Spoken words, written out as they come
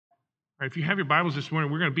All right, if you have your Bibles this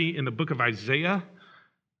morning, we're going to be in the book of Isaiah,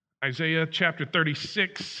 Isaiah chapter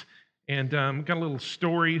 36, and got a little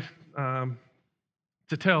story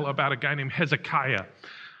to tell about a guy named Hezekiah.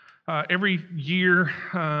 Every year,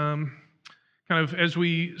 kind of as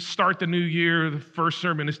we start the new year, the first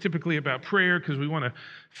sermon is typically about prayer because we want to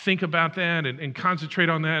think about that and concentrate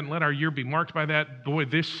on that and let our year be marked by that. Boy,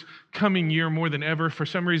 this coming year more than ever, for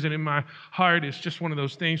some reason in my heart, it's just one of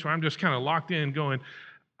those things where I'm just kind of locked in going,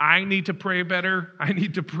 I need to pray better. I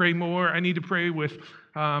need to pray more. I need to pray with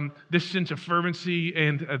this sense of fervency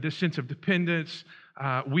and this sense of dependence.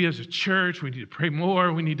 We as a church, we need to pray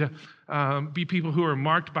more. We need to be people who are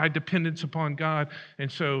marked by dependence upon God.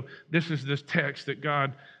 And so this is this text that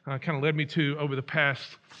God kind of led me to over the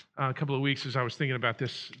past couple of weeks as I was thinking about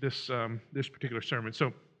this particular sermon.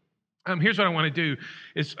 So here's what I want to do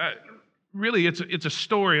is really, it's a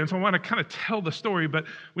story, and so I want to kind of tell the story, but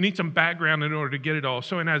we need some background in order to get it all.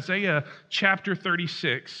 So in Isaiah chapter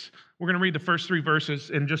 36, we're going to read the first 3 verses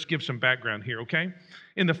and just give some background here, okay?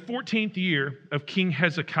 In the 14th year of King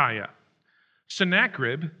Hezekiah,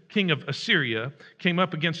 Sennacherib, king of Assyria, came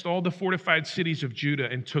up against all the fortified cities of Judah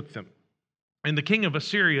and took them. And the king of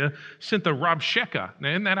Assyria sent the Rabshakeh. Now,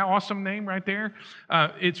 isn't that an awesome name right there?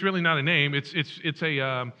 It's really not a name. It's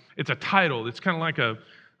a title. It's kind of like a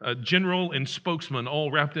general and spokesman all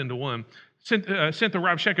wrapped into one, sent the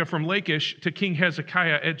Rabshakeh from Lachish to King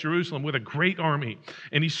Hezekiah at Jerusalem with a great army.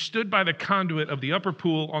 And he stood by the conduit of the upper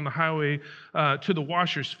pool on the highway to the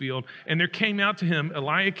washer's field. And there came out to him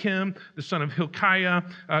Eliakim, the son of Hilkiah,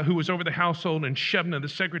 who was over the household, and Shebna, the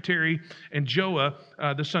secretary, and Joah,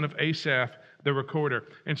 the son of Asaph, the recorder.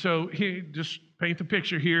 And so he just paint the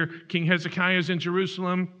picture here. King Hezekiah is in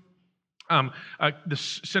Jerusalem. The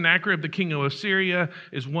Sennacherib, the king of Assyria,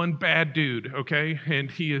 is one bad dude, okay? And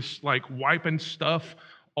he is like wiping stuff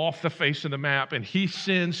off the face of the map. And he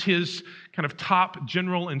sends his kind of top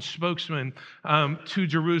general and spokesman to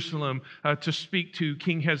Jerusalem to speak to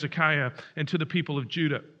King Hezekiah and to the people of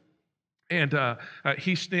Judah. And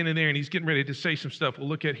he's standing there and he's getting ready to say some stuff we'll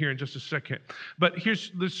look at here in just a second. But here's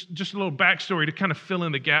this, just a little backstory to kind of fill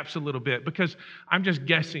in the gaps a little bit, because I'm just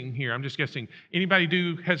guessing here. I'm just guessing. Anybody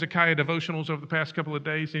do Hezekiah devotionals over the past couple of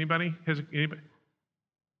days? Anybody? Anybody?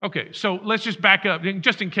 Okay, so let's just back up,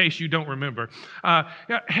 just in case you don't remember.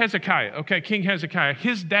 Hezekiah, okay, King Hezekiah,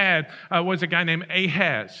 his dad was a guy named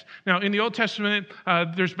Ahaz. Now, in the Old Testament,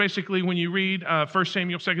 there's basically, when you read 1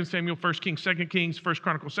 Samuel, 2 Samuel, 1 Kings, 2 Kings, 1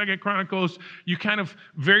 Chronicles, 2 Chronicles, you kind of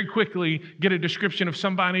very quickly get a description of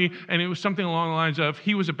somebody, and it was something along the lines of,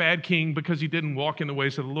 he was a bad king because he didn't walk in the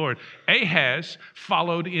ways of the Lord. Ahaz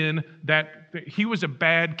followed in that, he was a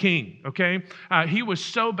bad king, okay? He was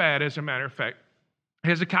so bad, as a matter of fact,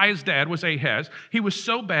 Hezekiah's dad was Ahaz. He was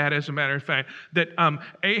so bad, as a matter of fact, that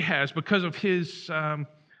Ahaz, because of his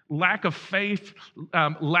lack of faith,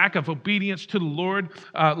 lack of obedience to the Lord,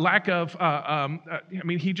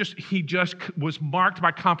 he just was marked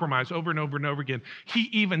by compromise over and over and over again. He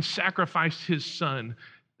even sacrificed his son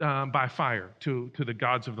by fire to the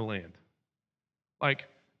gods of the land. Like,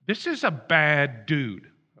 this is a bad dude,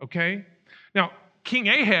 okay? Now, King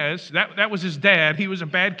Ahaz, that was his dad. He was a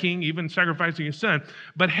bad king, even sacrificing his son.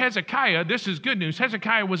 But Hezekiah, this is good news.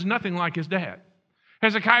 Hezekiah was nothing like his dad.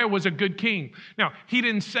 Hezekiah was a good king. Now, he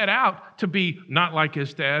didn't set out to be not like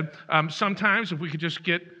his dad. Sometimes, if we could just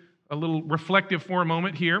get a little reflective for a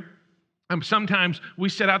moment here, sometimes we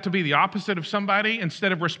set out to be the opposite of somebody.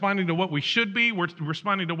 Instead of responding to what we should be, we're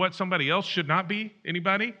responding to what somebody else should not be.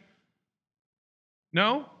 Anybody?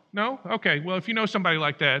 No? No? Okay, well, if you know somebody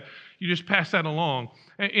like that, you just pass that along.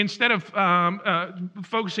 Instead of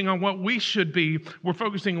focusing on what we should be, we're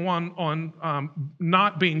focusing on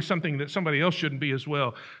not being something that somebody else shouldn't be as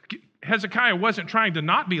well. Hezekiah wasn't trying to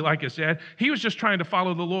not be like his dad. He was just trying to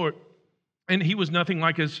follow the Lord. And he was nothing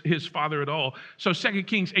like his father at all. So 2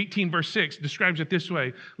 Kings 18, verse 6 describes it this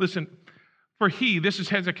way. Listen, this is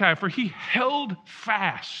Hezekiah, for he held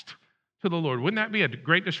fast to the Lord. Wouldn't that be a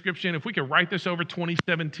great description if we could write this over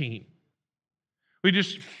 2017? We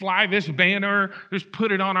just fly this banner, just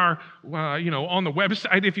put it on our, on the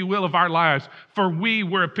website, if you will, of our lives. For we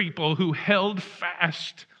were a people who held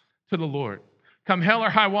fast to the Lord. Come hell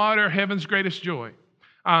or high water, heaven's greatest joy.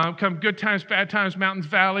 Come good times, bad times, mountains,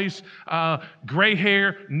 valleys, gray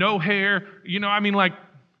hair, no hair.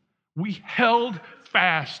 We held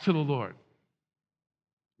fast to the Lord.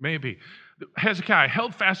 Maybe. Hezekiah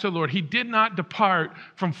held fast to the Lord. He did not depart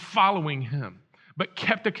from following him, but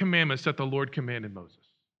kept the commandments that the Lord commanded Moses.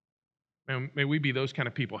 And may we be those kind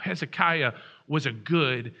of people. Hezekiah was a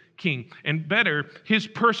good king. And better, his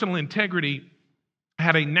personal integrity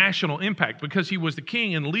had a national impact because he was the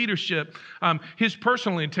king and leadership. His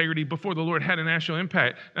personal integrity before the Lord had a national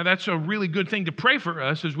impact. Now, that's a really good thing to pray for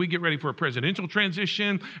us as we get ready for a presidential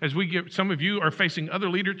transition, as some of you are facing other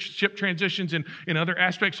leadership transitions in other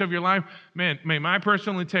aspects of your life. Man, may my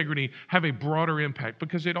personal integrity have a broader impact,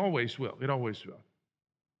 because it always will. It always will.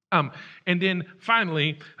 And then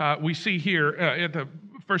finally, we see here at the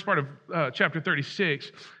first part of chapter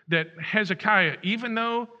 36 that Hezekiah, even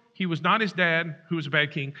though he was not his dad, who was a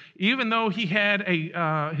bad king, even though he had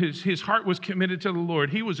his heart was committed to the Lord,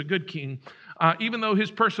 he was a good king. Even though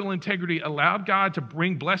his personal integrity allowed God to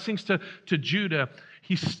bring blessings to Judah,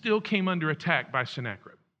 he still came under attack by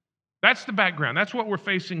Sennacherib. That's the background. That's what we're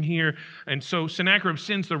facing here. And so Sennacherib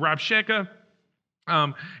sends the Rabshakeh,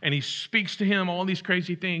 and he speaks to him all these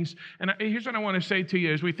crazy things. And here's what I want to say to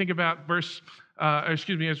you as we think about as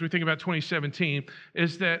we think about 2017,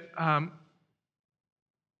 is that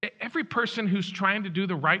every person who's trying to do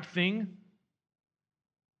the right thing,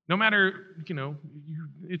 no matter,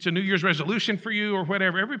 it's a New Year's resolution for you or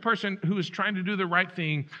whatever, every person who is trying to do the right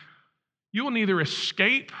thing, you will neither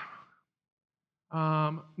escape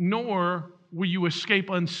nor will you escape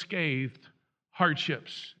unscathed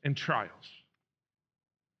hardships and trials.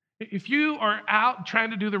 If you are out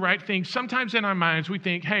trying to do the right thing, sometimes in our minds we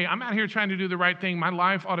think, hey, I'm out here trying to do the right thing. My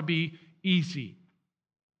life ought to be easy.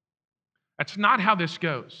 That's not how this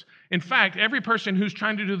goes. In fact, every person who's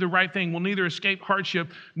trying to do the right thing will neither escape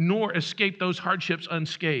hardship nor escape those hardships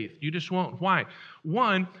unscathed. You just won't. Why?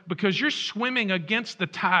 One, because you're swimming against the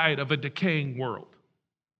tide of a decaying world.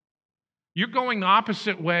 You're going the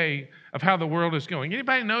opposite way of how the world is going.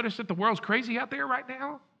 Anybody notice that the world's crazy out there right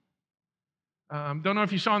now? Don't know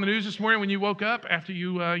if you saw in the news this morning when you woke up after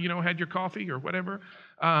you had your coffee or whatever.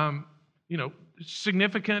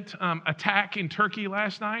 Significant attack in Turkey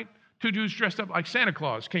last night. 2 dudes dressed up like Santa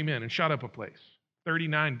Claus came in and shot up a place.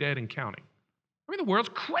 39 dead and counting. I mean, the world's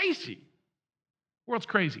crazy. The world's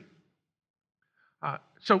crazy.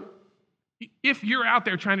 So if you're out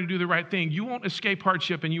there trying to do the right thing, you won't escape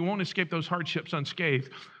hardship, and you won't escape those hardships unscathed.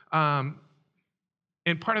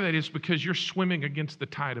 And part of that is because you're swimming against the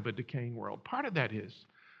tide of a decaying world. Part of that is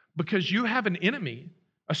because you have an enemy,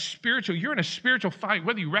 you're in a spiritual fight,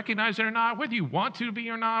 whether you recognize it or not, whether you want to be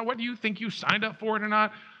or not, whether you think you signed up for it or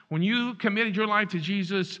not. When you committed your life to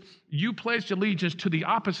Jesus, you pledged allegiance to the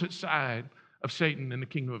opposite side of Satan and the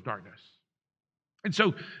kingdom of darkness. And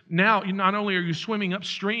so now, not only are you swimming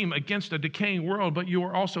upstream against a decaying world, but you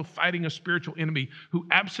are also fighting a spiritual enemy who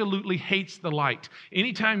absolutely hates the light.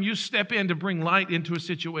 Anytime you step in to bring light into a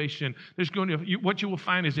situation, what you will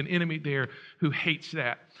find is an enemy there who hates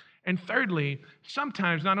that. And thirdly,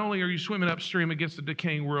 sometimes not only are you swimming upstream against the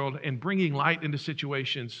decaying world and bringing light into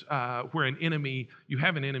situations where you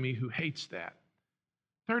have an enemy who hates that.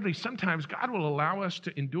 Thirdly, sometimes God will allow us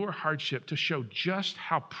to endure hardship to show just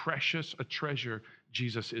how precious a treasure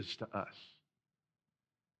Jesus is to us.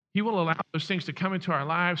 He will allow those things to come into our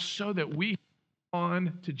lives so that we hold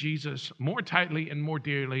on to Jesus more tightly and more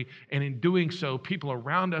dearly. And in doing so, people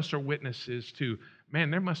around us are witnesses to,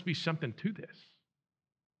 man, there must be something to this.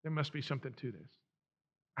 There must be something to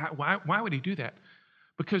this. Why would he do that?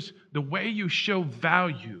 Because the way you show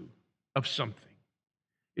value of something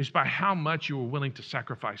is by how much you are willing to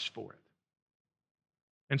sacrifice for it.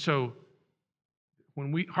 And so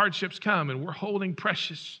when hardships come and we're holding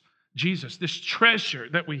precious Jesus, this treasure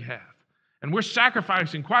that we have, and we're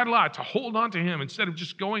sacrificing quite a lot to hold on to him instead of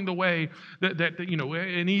just going the way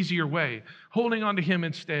an easier way, holding on to him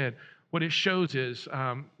instead, what it shows is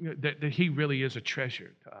that he really is a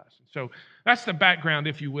treasure to us. So that's the background,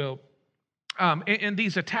 if you will. And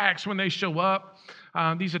these attacks, when they show up,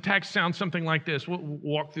 these attacks sound something like this. We'll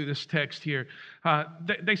walk through this text here.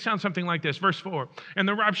 They sound something like this. Verse 4, and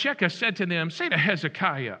the Rabshakeh said to them, say to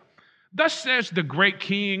Hezekiah, thus says the great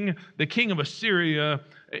king, the king of Assyria.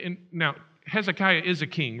 And now, Hezekiah is a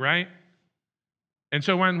king, right? And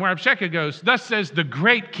so when Rabshakeh goes, thus says the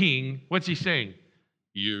great king, what's he saying?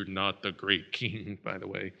 You're not the great king, by the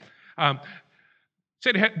way.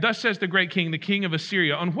 Thus says the great king, the king of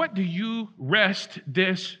Assyria, on what do you rest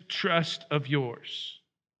this trust of yours?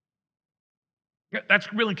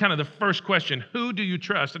 That's really kind of the first question. Who do you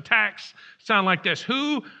trust? Attacks sound like this.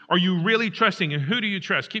 Who are you really trusting, and who do you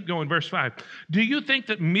trust? Keep going, verse 5. Do you think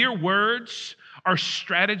that mere words are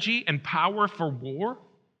strategy and power for war?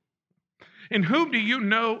 In whom do you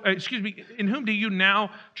now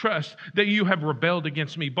trust that you have rebelled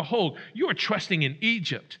against me? Behold, you are trusting in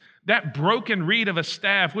Egypt, that broken reed of a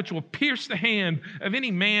staff which will pierce the hand of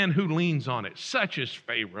any man who leans on it, such as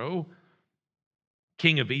Pharaoh,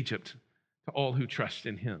 king of Egypt, to all who trust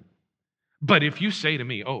in him. But if you say to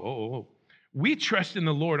me, We trust in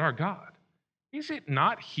the Lord our God. Is it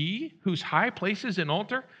not he whose high places and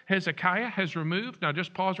altar Hezekiah has removed? Now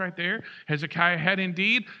just pause right there. Hezekiah had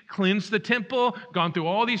indeed cleansed the temple, gone through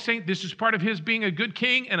all these things. This is part of his being a good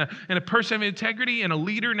king and a person of integrity and a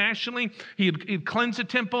leader nationally. He'd cleansed the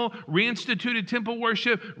temple, reinstituted temple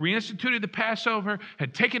worship, reinstituted the Passover,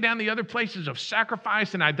 had taken down the other places of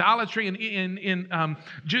sacrifice and idolatry in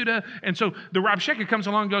Judah. And so the Rabshakeh comes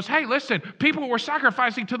along and goes, hey, listen, people were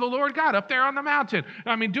sacrificing to the Lord God up there on the mountain.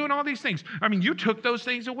 Doing all these things. You took those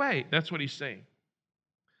things away. That's what he's saying.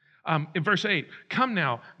 In verse 8, come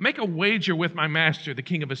now, make a wager with my master, the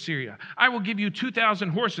king of Assyria. I will give you 2,000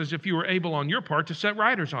 horses if you are able on your part to set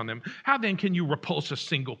riders on them. How then can you repulse a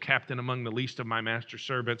single captain among the least of my master's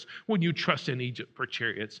servants when you trust in Egypt for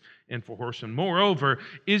chariots and for horsemen? Moreover,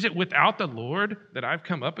 is it without the Lord that I've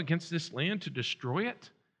come up against this land to destroy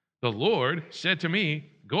it? The Lord said to me,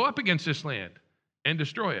 go up against this land and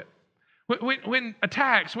destroy it. When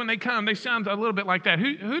attacks, when they come, they sound a little bit like that.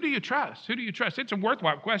 Who do you trust? Who do you trust? It's a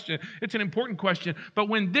worthwhile question. It's an important question. But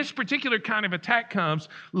when this particular kind of attack comes,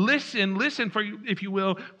 listen for, if you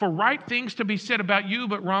will, for right things to be said about you,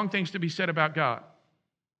 but wrong things to be said about God.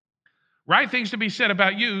 Right things to be said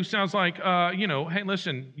about you sounds like, hey,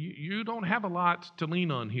 listen, you don't have a lot to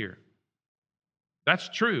lean on here. That's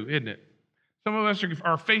true, isn't it? Some of us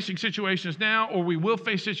are facing situations now, or we will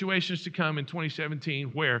face situations to come in 2017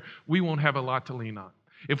 where we won't have a lot to lean on.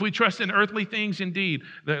 If we trust in earthly things, indeed,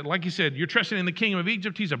 like you said, you're trusting in the king of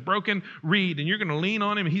Egypt, he's a broken reed, and you're going to lean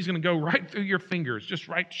on him, and he's going to go right through your fingers, just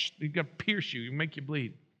right, he's going to pierce you, make you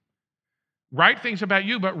bleed. Right things about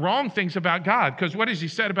you, but wrong things about God. Because what has he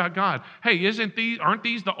said about God? Hey, aren't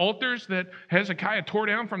these the altars that Hezekiah tore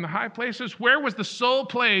down from the high places? Where was the sole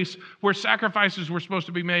place where sacrifices were supposed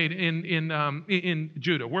to be made in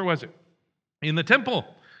Judah? Where was it? In the temple.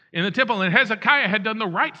 In the temple. And Hezekiah had done the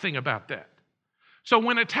right thing about that. So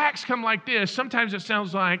when attacks come like this, sometimes it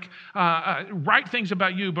sounds like right things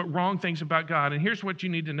about you, but wrong things about God. And here's what you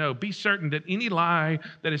need to know. Be certain that any lie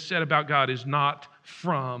that is said about God is not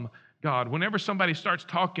from God. Whenever somebody starts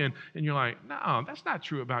talking and you're like, no, that's not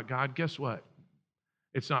true about God, guess what?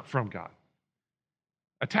 It's not from God.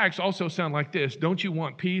 Attacks also sound like this. Don't you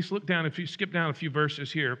want peace? Look down, if you skip down a few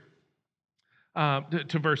verses here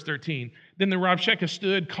to verse 13. Then the Rabshakeh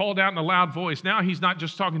stood, called out in a loud voice. Now he's not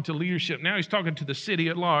just talking to leadership. Now he's talking to the city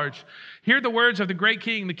at large. Hear the words of the great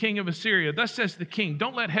king, the king of Assyria. Thus says the king,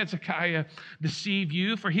 don't let Hezekiah deceive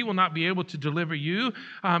you, for he will not be able to deliver you.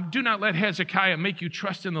 Do not let Hezekiah make you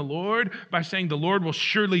trust in the Lord by saying the Lord will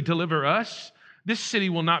surely deliver us. This city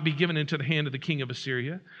will not be given into the hand of the king of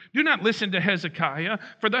Assyria. Do not listen to Hezekiah,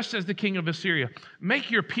 for thus says the king of Assyria, make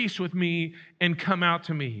your peace with me and come out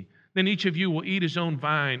to me. Then each of you will eat his own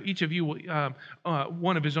vine, each of you will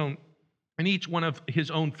one of his own, and each one of his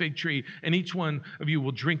own fig tree, and each one of you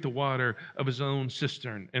will drink the water of his own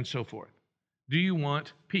cistern, and so forth. Do you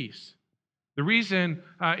want peace? The reason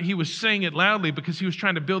he was saying it loudly because he was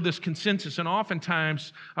trying to build this consensus. And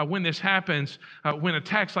oftentimes when this happens, when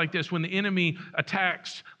attacks like this, when the enemy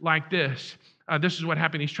attacks like this, this is what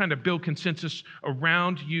happened. He's trying to build consensus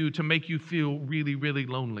around you to make you feel really, really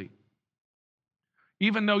lonely.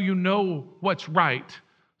 Even though you know what's right,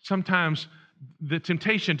 sometimes the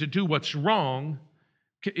temptation to do what's wrong,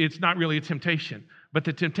 it's not really a temptation. But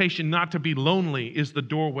the temptation not to be lonely is the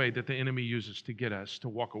doorway that the enemy uses to get us to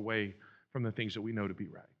walk away from the things that we know to be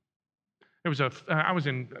right. I was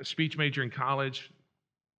in a speech major in college,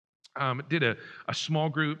 did a small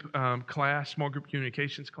group class, small group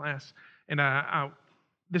communications class, and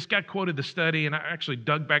this guy quoted the study, and I actually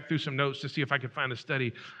dug back through some notes to see if I could find the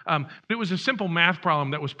study. But it was a simple math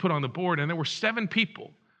problem that was put on the board, and there were 7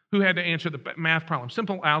 people who had to answer the math problem,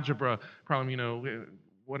 simple algebra problem,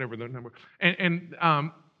 whatever the number. And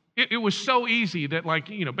it was so easy that,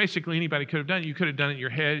 basically anybody could have done it. You could have done it in your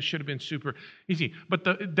head. It should have been super easy. But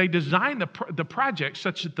they designed the project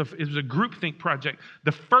such that it was a groupthink project.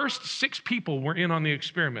 The first 6 people were in on the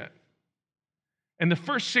experiment. And the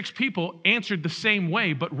first 6 people answered the same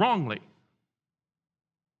way, but wrongly.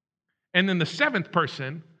 And then the 7th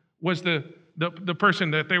person was the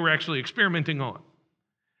person that they were actually experimenting on.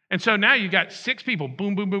 And so now you got 6 people,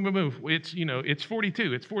 boom, boom, boom, boom, boom. It's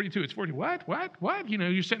 42, it's 42, it's 40. What?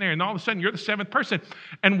 You're sitting there, and all of a sudden you're the 7th person.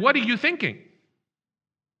 And what are you thinking?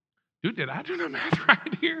 Dude, did I do the math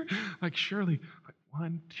right here? Surely,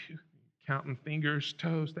 1, 2. Counting fingers,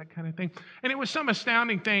 toes, that kind of thing. And it was some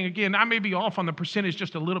astounding thing. Again, I may be off on the percentage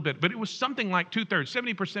just a little bit, but it was something like 2/3,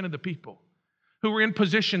 70% of the people who were in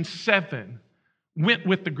position 7 went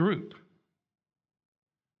with the group.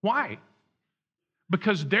 Why?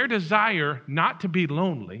 Because their desire not to be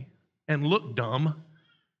lonely and look dumb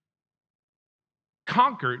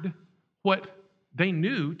conquered what they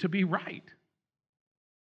knew to be right.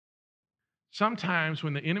 Sometimes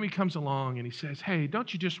when the enemy comes along and he says, hey,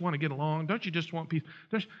 don't you just want to get along? Don't you just want peace?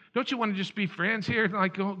 Don't you want to just be friends here?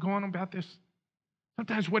 Like, go on about this.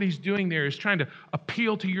 Sometimes what he's doing there is trying to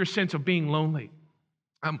appeal to your sense of being lonely.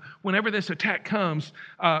 Whenever this attack comes,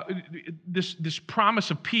 this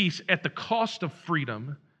promise of peace at the cost of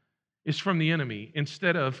freedom is from the enemy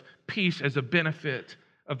instead of peace as a benefit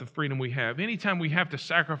of the freedom we have. Anytime we have to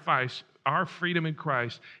sacrifice our freedom in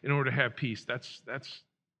Christ in order to have peace, that's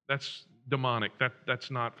demonic.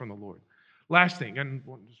 That's not from the Lord. Last thing, and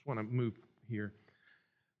I just want to move here.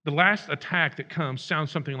 The last attack that comes sounds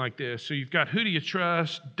something like this. So you've got, who do you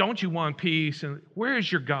trust? Don't you want peace? And where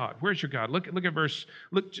is your God? Where's your God? Look at verse,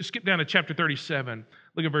 just skip down to chapter 37.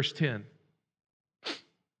 Look at verse 10.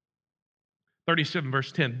 37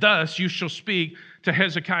 verse 10. Thus you shall speak to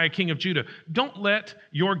Hezekiah, king of Judah. Don't let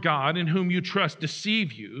your God in whom you trust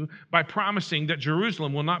deceive you by promising that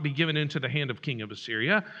Jerusalem will not be given into the hand of king of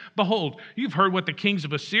Assyria. Behold, you've heard what the kings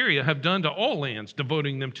of Assyria have done to all lands,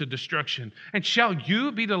 devoting them to destruction. And shall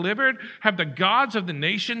you be delivered? Have the gods of the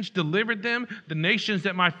nations delivered them? The nations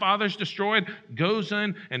that my fathers destroyed,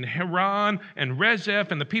 Gozan and Haran and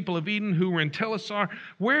Rezeph and the people of Eden who were in Telassar.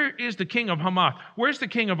 Where is the king of Hamath? Where's the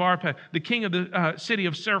king of Arpad? The king of the city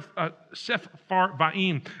of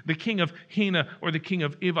Sepharvaim, the king of Hena, or the king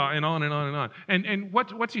of Ivah, and on and on and on. And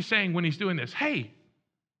what's he saying when he's doing this? Hey,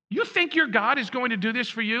 you think your God is going to do this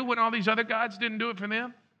for you when all these other gods didn't do it for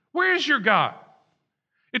them? Where is your God?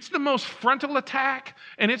 It's the most frontal attack,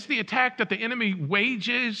 and it's the attack that the enemy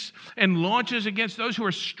wages and launches against those who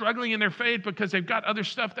are struggling in their faith because they've got other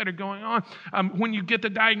stuff that are going on. When you get the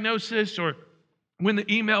diagnosis, or when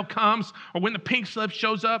the email comes, or when the pink slip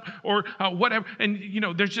shows up, or whatever, and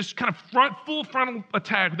there's just kind of full frontal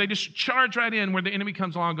attack. They just charge right in where the enemy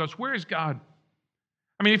comes along and goes, where is God?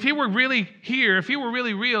 I mean, if he were really here, if he were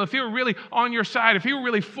really real, if he were really on your side, if he were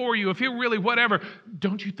really for you, if he were really whatever,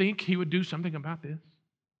 don't you think he would do something about this?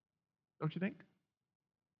 Don't you think?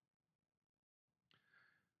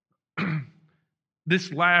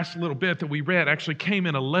 This last little bit that we read actually came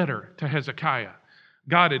in a letter to Hezekiah.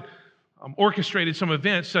 God had orchestrated some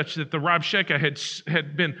events such that the Rabshakeh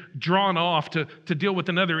had been drawn off to deal with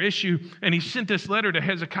another issue, and he sent this letter to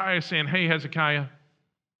Hezekiah saying, hey, Hezekiah,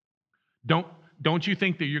 don't you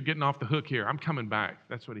think that you're getting off the hook here? I'm coming back.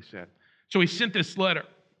 That's what he said. So he sent this letter.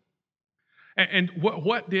 And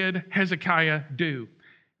what did Hezekiah do?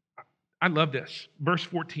 I love this. Verse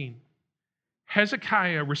 14.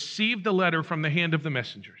 Hezekiah received the letter from the hand of the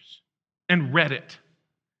messengers and read it.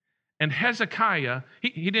 And Hezekiah,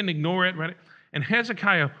 he didn't ignore it, read it. And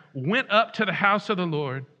Hezekiah went up to the house of the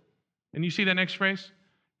Lord. And you see that next phrase?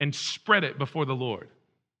 And spread it before the Lord.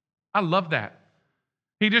 I love that.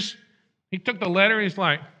 He took the letter and he's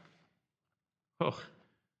like, oh,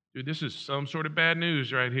 dude, this is some sort of bad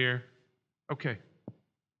news right here. Okay.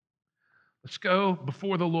 Let's go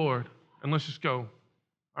before the Lord and let's just go,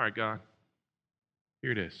 all right, God,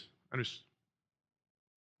 here it is. I'm just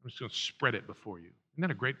going to spread it before you. Isn't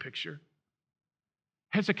that a great picture?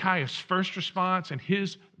 Hezekiah's first response and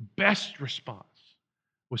his best response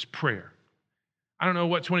was prayer. I don't know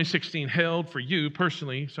what 2016 held for you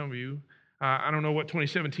personally, some of you. I don't know what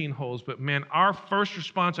 2017 holds, but man, our first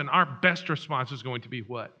response and our best response is going to be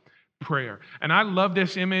what? Prayer. And I love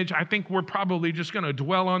this image. I think we're probably just going to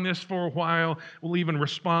dwell on this for a while. We'll even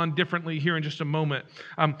respond differently here in just a moment.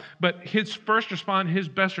 But his first response, his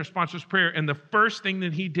best response was prayer. And the first thing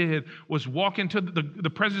that he did was walk into the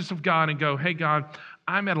presence of God and go, hey, God,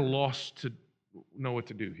 I'm at a loss to know what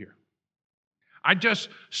to do here. I just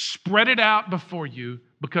spread it out before you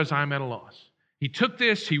because I'm at a loss. He took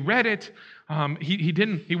this, he read it.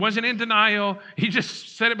 He wasn't in denial. He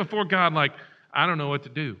just said it before God like, I don't know what to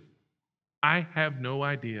do. I have no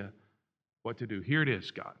idea what to do. Here it is,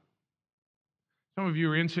 God. Some of you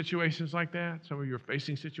are in situations like that. Some of you are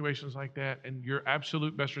facing situations like that. And your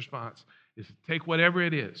absolute best response is to take whatever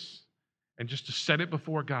it is and just to set it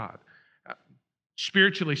before God.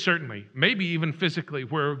 Spiritually, certainly, maybe even physically,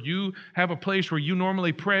 where you have a place where you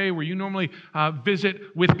normally pray, where you normally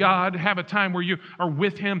visit with God, have a time where you are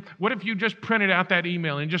with Him. What if you just printed out that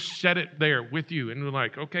email and just set it there with you and you're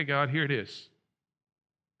like, okay, God, here it is.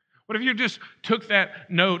 What if you just took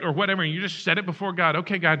that note or whatever and you just set it before God?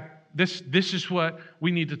 Okay, God, this is what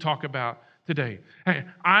we need to talk about today. Hey,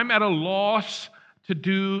 I'm at a loss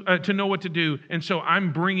to know what to do, and so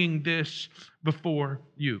I'm bringing this before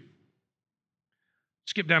you.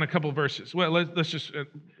 Skip down a couple of verses. Well, let's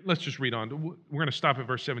just read on. We're going to stop at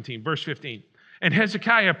verse 17. Verse 15. And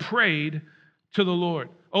Hezekiah prayed to the Lord,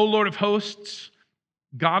 O Lord of hosts,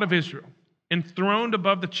 God of Israel, enthroned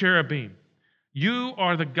above the cherubim. You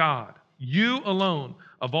are the God, you alone,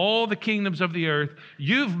 of all the kingdoms of the earth.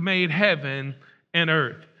 You've made heaven and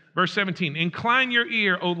earth. Verse 17, incline your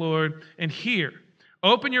ear, O Lord, and hear.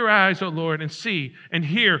 Open your eyes, O Lord, and see, and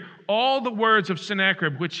hear all the words of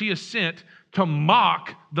Sennacherib, which he has sent to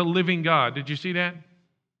mock the living God. Did you see that?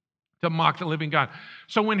 To mock the living God.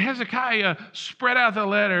 So when Hezekiah spread out the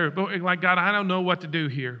letter, like, God, I don't know what to do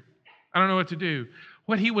here. I don't know what to do.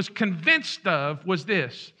 What he was convinced of was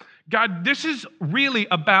this: God, this is really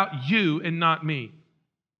about you and not me.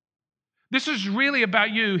 This is really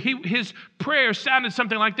about you. His prayer sounded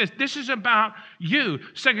something like this. This is about you.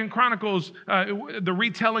 Second Chronicles, the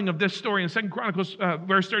retelling of this story in Second Chronicles,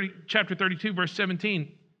 chapter 32, verse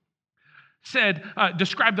 17, said,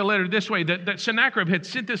 described the letter this way, that Sennacherib had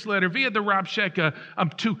sent this letter via the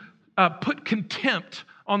Rabshakeh to put contempt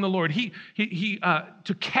on the Lord.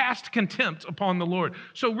 To cast contempt upon the Lord.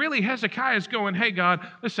 So really Hezekiah is going, hey God,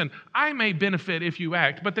 listen, I may benefit if you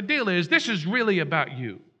act, but the deal is, this is really about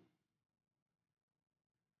you.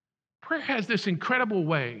 Prayer has this incredible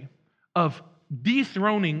way of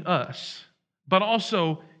dethroning us, but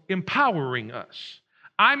also empowering us.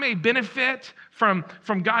 I may benefit from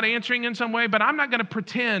God answering in some way, but I'm not going to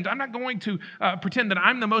pretend. I'm not going to pretend that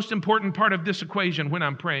I'm the most important part of this equation when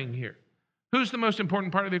I'm praying here. Who's the most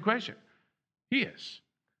important part of the equation? He is.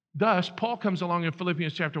 Thus, Paul comes along in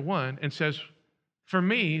Philippians chapter 1 and says, for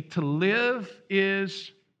me, to live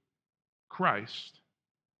is Christ.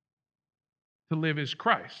 To live is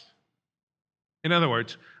Christ. In other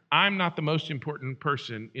words, I'm not the most important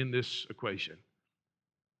person in this equation.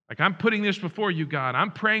 Like, I'm putting this before you, God. I'm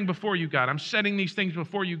praying before you, God. I'm setting these things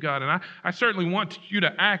before you, God. And I certainly want you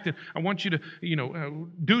to act, and I want you to,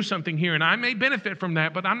 do something here. And I may benefit from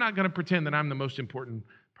that, but I'm not going to pretend that I'm the most important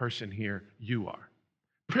person here. You are.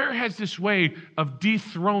 Prayer has this way of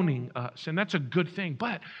dethroning us, and that's a good thing.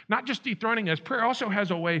 But not just dethroning us, prayer also has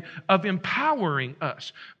a way of empowering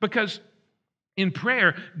us. Because in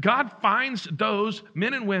prayer, God finds those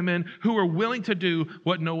men and women who are willing to do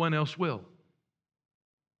what no one else will.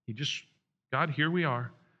 God, here we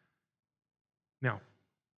are. Now,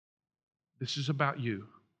 this is about you.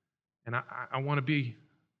 And I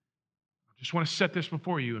just want to set this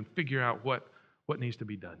before you and figure out what needs to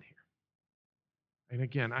be done here. And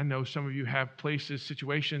again, I know some of you have places,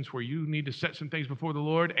 situations where you need to set some things before the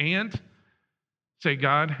Lord and say,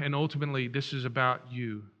 God, and ultimately this is about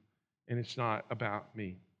you and it's not about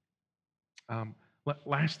me.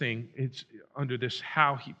 Last thing, it's under this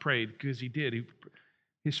how he prayed, because he did.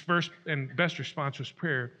 His first and best response was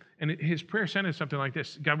prayer. And his prayer sounded something like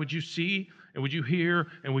this: God, would you see, and would you hear,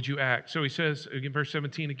 and would you act? So he says, in verse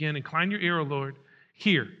 17 again, incline your ear, O Lord,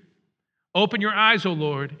 hear. Open your eyes, O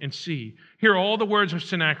Lord, and see. Hear all the words of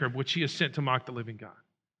Sennacherib, which he has sent to mock the living God.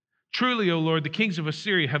 Truly, O Lord, the kings of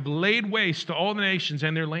Assyria have laid waste to all the nations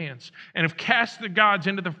and their lands, and have cast the gods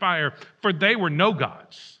into the fire, for they were no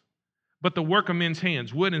gods, but the work of men's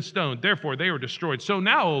hands, wood and stone. Therefore, they were destroyed. So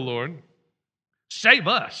now, O Lord, save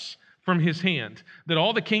us from his hand, that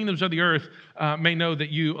all the kingdoms of the earth may know that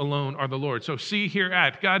you alone are the Lord. So see, hear,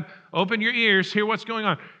 act. God, open your ears, hear what's going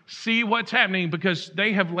on. See what's happening, because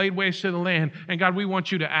they have laid waste to the land. And God, we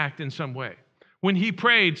want you to act in some way. When he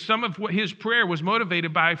prayed, some of what his prayer was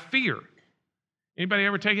motivated by fear. Anybody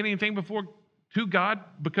ever taken anything before to God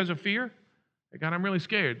because of fear? God, I'm really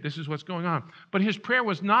scared. This is what's going on. But his prayer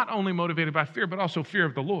was not only motivated by fear, but also fear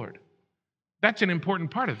of the Lord. That's an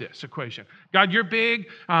important part of this equation. God, you're big.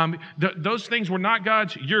 Those things were not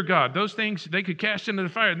gods. You're God. Those things, they could cast into the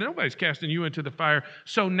fire. Nobody's casting you into the fire.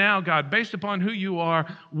 So now, God, based upon who you are,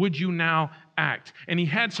 would you now act? And he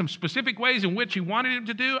had some specific ways in which he wanted him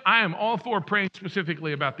to do. I am all for praying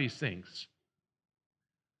specifically about these things.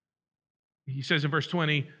 He says in verse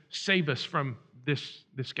 20, save us from this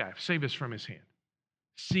guy. Save us from his hand.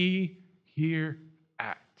 See, hear,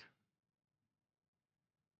 act.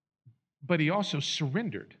 But he also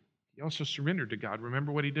surrendered. He also surrendered to God.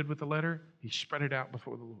 Remember what he did with the letter? He spread it out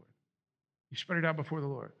before the Lord. He spread it out before the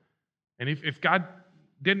Lord. And if God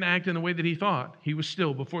didn't act in the way that he thought, he was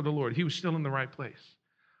still before the Lord. He was still in the right place.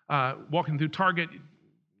 Walking through Target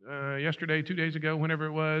yesterday, 2 days ago, whenever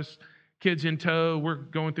it was, kids in tow, we're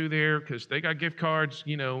going through there because they got gift cards,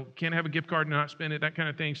 can't have a gift card and not spend it, that kind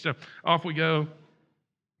of thing. So off we go to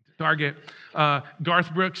Target.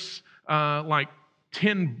 Garth Brooks,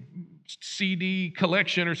 10 CD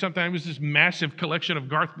collection or something. It was this massive collection of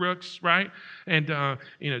Garth Brooks, right? And,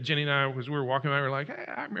 Jenny and I, as we were walking by, we were like, hey,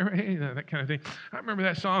 I remember that kind of thing. I remember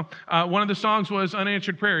that song. One of the songs was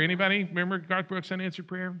Unanswered Prayer. Anybody remember Garth Brooks' Unanswered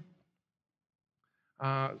Prayer?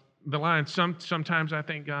 The line, sometimes I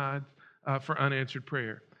thank God for unanswered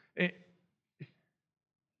prayer.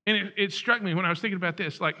 And it struck me when I was thinking about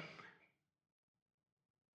this, like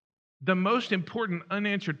the most important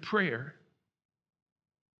unanswered prayer.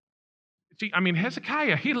 See, I mean,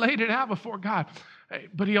 Hezekiah, he laid it out before God,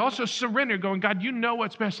 but he also surrendered, going, God, you know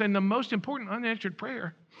what's best. And the most important unanswered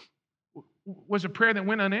prayer was a prayer that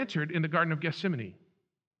went unanswered in the Garden of Gethsemane.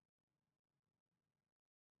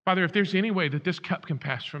 Father, if there's any way that this cup can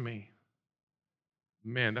pass from me,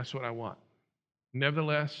 man, that's what I want.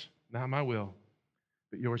 Nevertheless, not my will,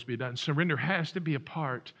 but yours be done. Surrender has to be a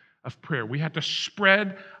part of prayer. We have to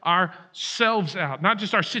spread ourselves out, not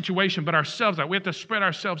just our situation, but ourselves out. We have to spread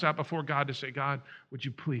ourselves out before God to say, God, would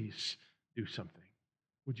you please do something?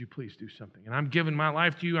 Would you please do something? And I'm giving my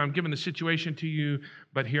life to you. I'm giving the situation to you,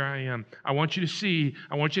 but here I am. I want you to see.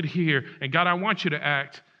 I want you to hear. And God, I want you to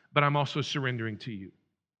act, but I'm also surrendering to you.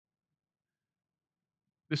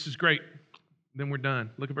 This is great. Then we're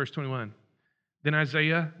done. Look at verse 21. Then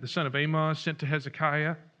Isaiah, the son of Amoz, sent to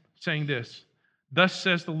Hezekiah, saying this, thus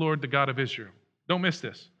says the Lord, the God of Israel. Don't miss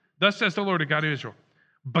this. Thus says the Lord, the God of Israel,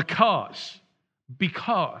 because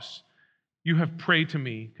you have prayed to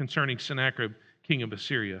me concerning Sennacherib, king of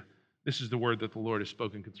Assyria. This is the word that the Lord has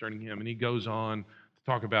spoken concerning him. And he goes on to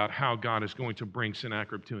talk about how God is going to bring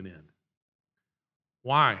Sennacherib to an end.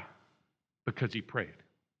 Why? Because he prayed.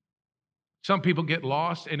 Some people get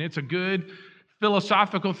lost, and it's a good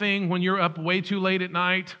philosophical thing when you're up way too late at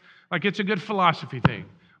night. Like, it's a good philosophy thing.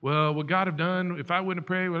 Well, would God have done if I wouldn't have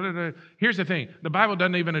prayed? Here's the thing. The Bible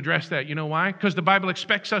doesn't even address that. You know why? Because the Bible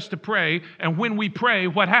expects us to pray, and when we pray,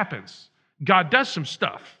 what happens? God does some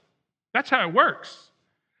stuff. That's how it works.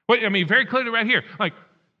 I mean, very clearly right here. Like,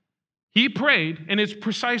 he prayed, and it's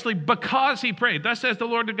precisely because he prayed. Thus says the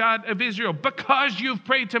Lord, the God of Israel, because you've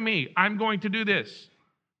prayed to me, I'm going to do this.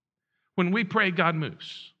 When we pray, God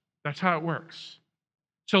moves. That's how it works.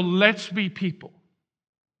 So let's be people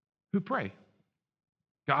who pray.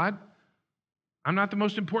 God, I'm not the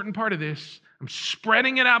most important part of this. I'm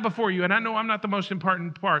spreading it out before you, and I know I'm not the most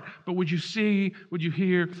important part, but would you see, would you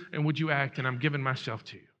hear, and would you act, and I'm giving myself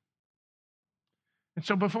to you. And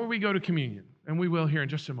so before we go to communion, and we will here in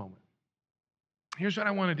just a moment, here's what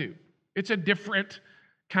I want to do. It's a different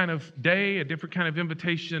kind of day, a different kind of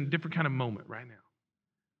invitation, a different kind of moment right now.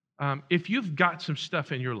 If you've got some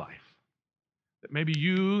stuff in your life that maybe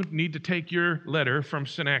you need to take your letter from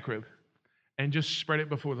Sennacherib and just spread it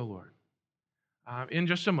before the Lord. In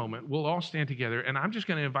just a moment, we'll all stand together, and I'm just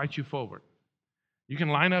going to invite you forward. You can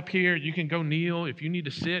line up here. You can go kneel. If you need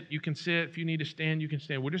to sit, you can sit. If you need to stand, you can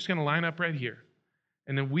stand. We're just going to line up right here,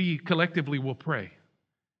 and then we collectively will pray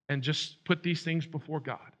and just put these things before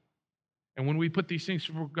God. And when we put these things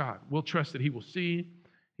before God, we'll trust that he will see,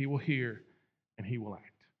 he will hear, and he will act.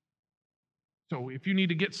 So if you need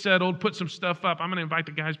to get settled, put some stuff up. I'm going to invite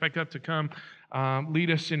the guys back up to come lead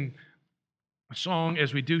us in a song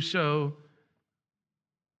as we do so.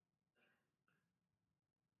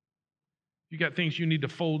 If you got things you need to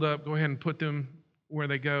fold up, go ahead and put them where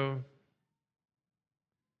they go.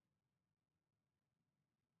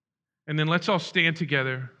 And then let's all stand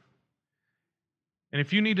together. And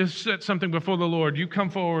if you need to set something before the Lord, you come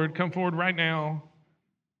forward right now.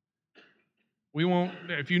 We won't,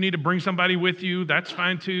 if you need to bring somebody with you, that's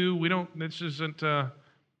fine too. This isn't part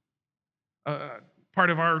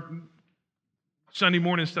of our Sunday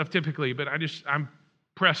morning stuff typically, but I'm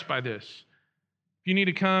pressed by this. If you need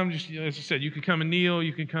to come, just as I said, you can come and kneel,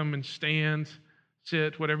 you can come and stand,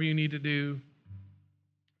 sit, whatever you need to do.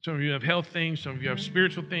 Some of you have health things, some of you have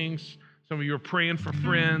spiritual things, some of you are praying for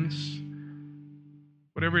friends.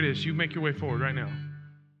 Whatever it is, you make your way forward right now.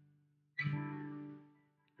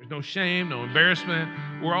 There's no shame, no embarrassment.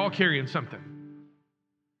 We're all carrying something.